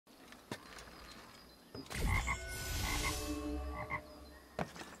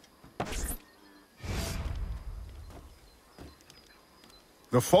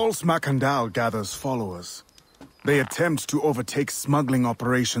The false Macandal gathers followers. They attempt to overtake smuggling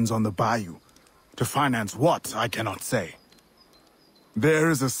operations on the bayou. To finance what, I cannot say. There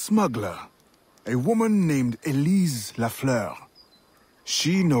is a smuggler, a woman named Elise Lafleur.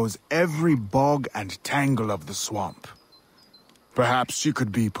 She knows every bog and tangle of the swamp. Perhaps she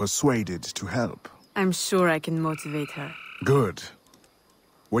could be persuaded to help. I'm sure I can motivate her. Good.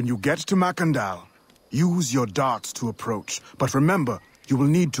 When you get to Macandal, use your darts to approach. But remember, you will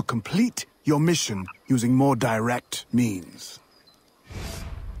need to complete your mission using more direct means.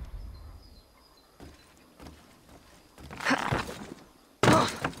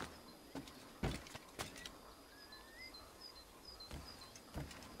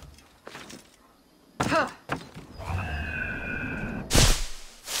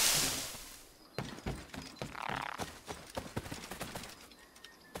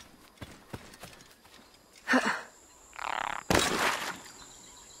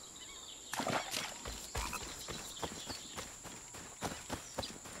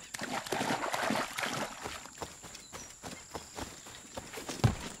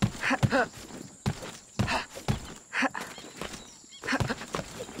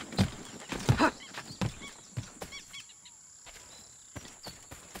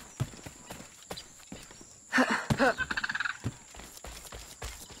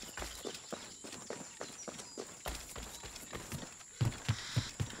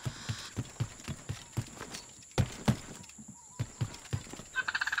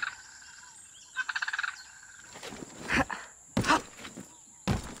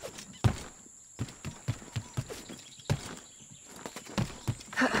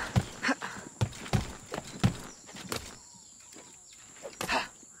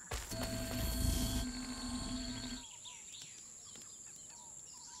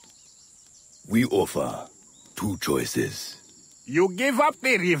 We offer 2 choices. You give up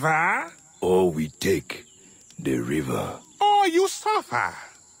the river? Or we take the river. Or you suffer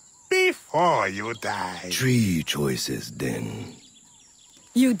before you die. 3 choices then.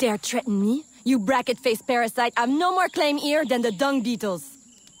 You dare threaten me? You bracket-faced parasite, I've no more claim here than the dung beetles.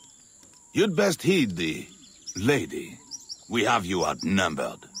 You'd best heed the lady. We have you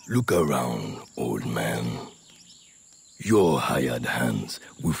outnumbered. Look around, old man. Your hired hands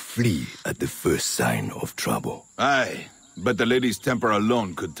will flee at the first sign of trouble. Aye, but the lady's temper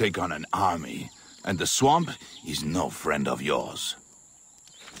alone could take on an army. And the swamp is no friend of yours.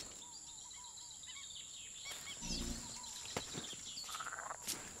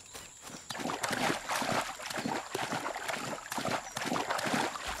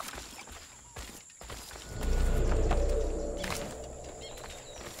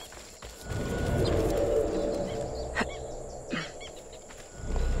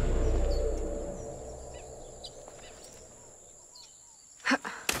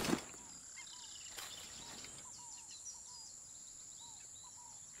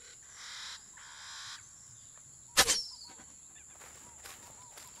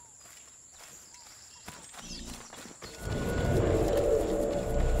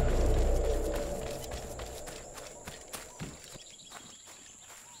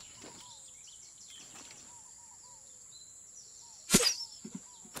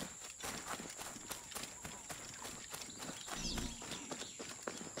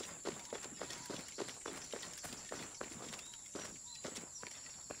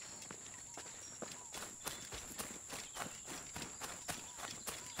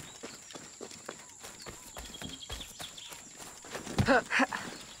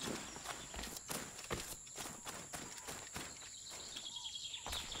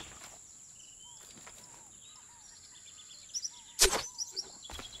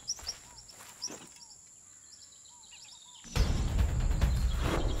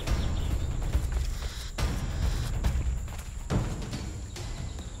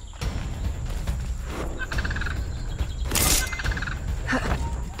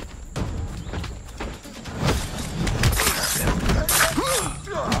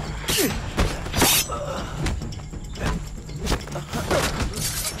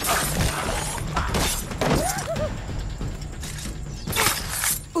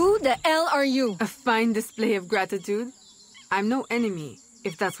 Are you? A fine display of gratitude? I'm no enemy,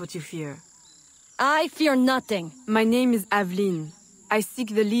 if that's what you fear. I fear nothing. My name is Aveline. I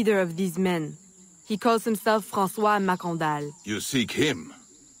seek the leader of these men. He calls himself François Macandal. You seek him?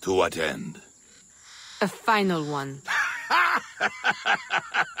 To what end? A final one.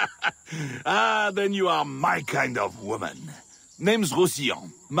 Ah, then you are my kind of woman. Name's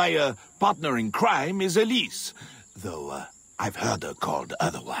Roussillon. My partner in crime is Elise, though I've heard her called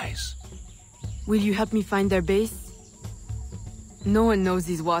otherwise. Will you help me find their base? No one knows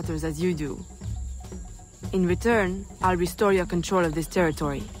these waters as you do. In return, I'll restore your control of this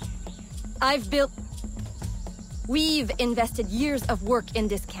territory. We've invested years of work in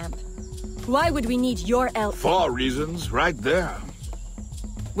this camp. Why would we need your help? 4 reasons, right there.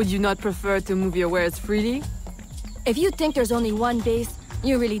 Would you not prefer to move your wares freely? If you think there's only one base,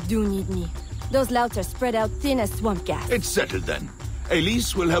 you really do need me. Those louts are spread out thin as swamp gas. It's settled then.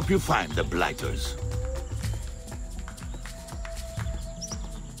 Elise will help you find the blighters.